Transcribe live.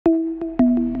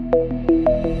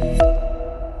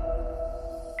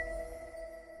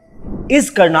Is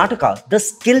Karnataka the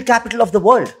skill capital of the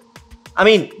world? I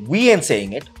mean, we ain't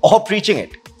saying it or preaching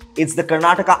it. It's the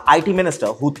Karnataka IT minister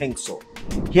who thinks so.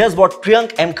 Here's what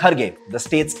Priyank M. Kharge, the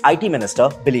state's IT minister,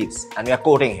 believes, and we are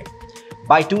quoting him.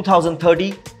 By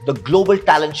 2030, the global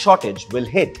talent shortage will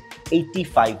hit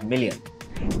 85 million.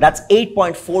 That's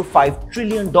 $8.45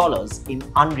 trillion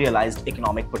in unrealized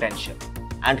economic potential.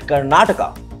 And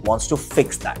Karnataka wants to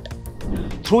fix that.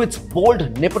 Through its bold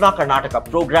Nipuna Karnataka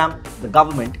program, the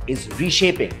government is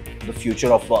reshaping the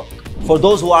future of work. For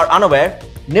those who are unaware,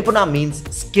 Nipuna means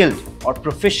skilled or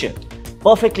proficient,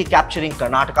 perfectly capturing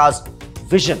Karnataka's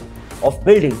vision of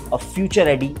building a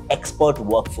future-ready expert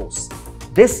workforce.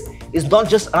 This is not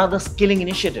just another skilling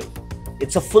initiative.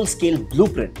 It's a full-scale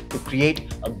blueprint to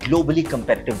create a globally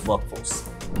competitive workforce.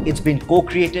 It's been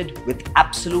co-created with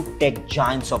absolute tech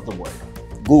giants of the world.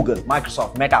 Google,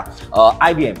 Microsoft, Meta,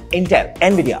 IBM, Intel,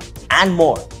 NVIDIA, and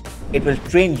more. It will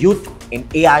train youth in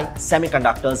AI,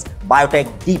 semiconductors, biotech,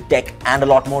 deeptech, and a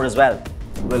lot more as well.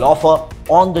 We'll offer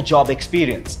on-the-job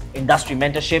experience, industry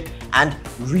mentorship, and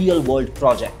real-world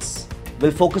projects.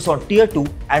 We'll focus on Tier 2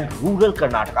 and rural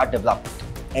Karnataka development,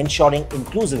 ensuring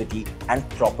inclusivity and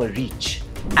proper reach.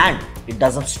 And it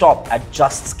doesn't stop at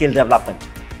just skill development.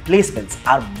 Placements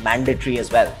are mandatory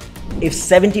as well. If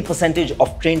 70%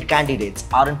 of trained candidates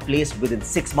aren't placed within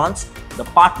 6 months, the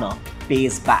partner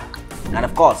pays back. And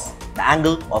of course, the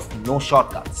angle of no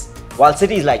shortcuts. While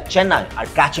cities like Chennai are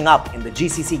catching up in the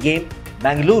GCC game,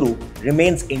 Bengaluru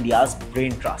remains India's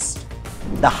brain trust.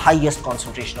 The highest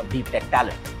concentration of deep tech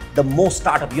talent, the most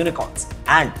startup unicorns,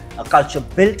 and a culture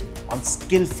built on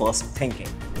skill-first thinking.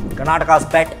 Karnataka's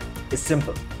bet is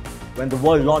simple. When the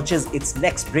world launches its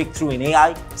next breakthrough in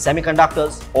AI,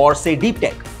 semiconductors, or say deep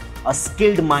tech, a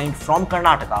skilled mind from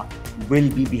Karnataka will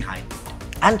be behind it.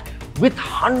 And with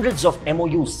hundreds of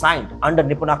MOUs signed under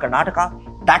Nipuna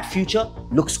Karnataka, that future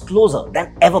looks closer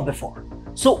than ever before.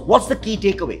 So what's the key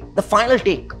takeaway? The final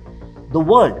take. The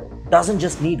world doesn't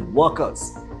just need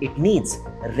workers, it needs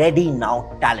ready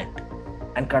now talent.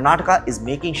 And Karnataka is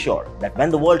making sure that when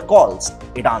the world calls,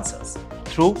 it answers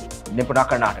through Nipuna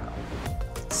Karnataka.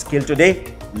 Skill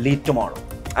today, lead tomorrow.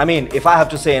 I mean, if I have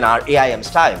to say in our AIM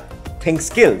style, think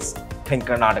skills, think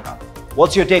Karnataka.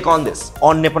 What's your take on this,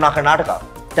 on Nipuna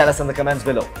Karnataka? Tell us in the comments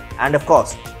below. And of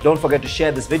course, don't forget to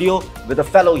share this video with a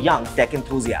fellow young tech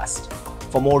enthusiast.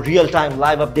 For more real-time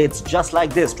live updates just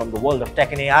like this from the world of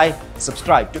tech and AI,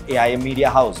 subscribe to AIM Media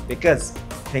House because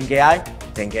think AI,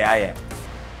 think AIM.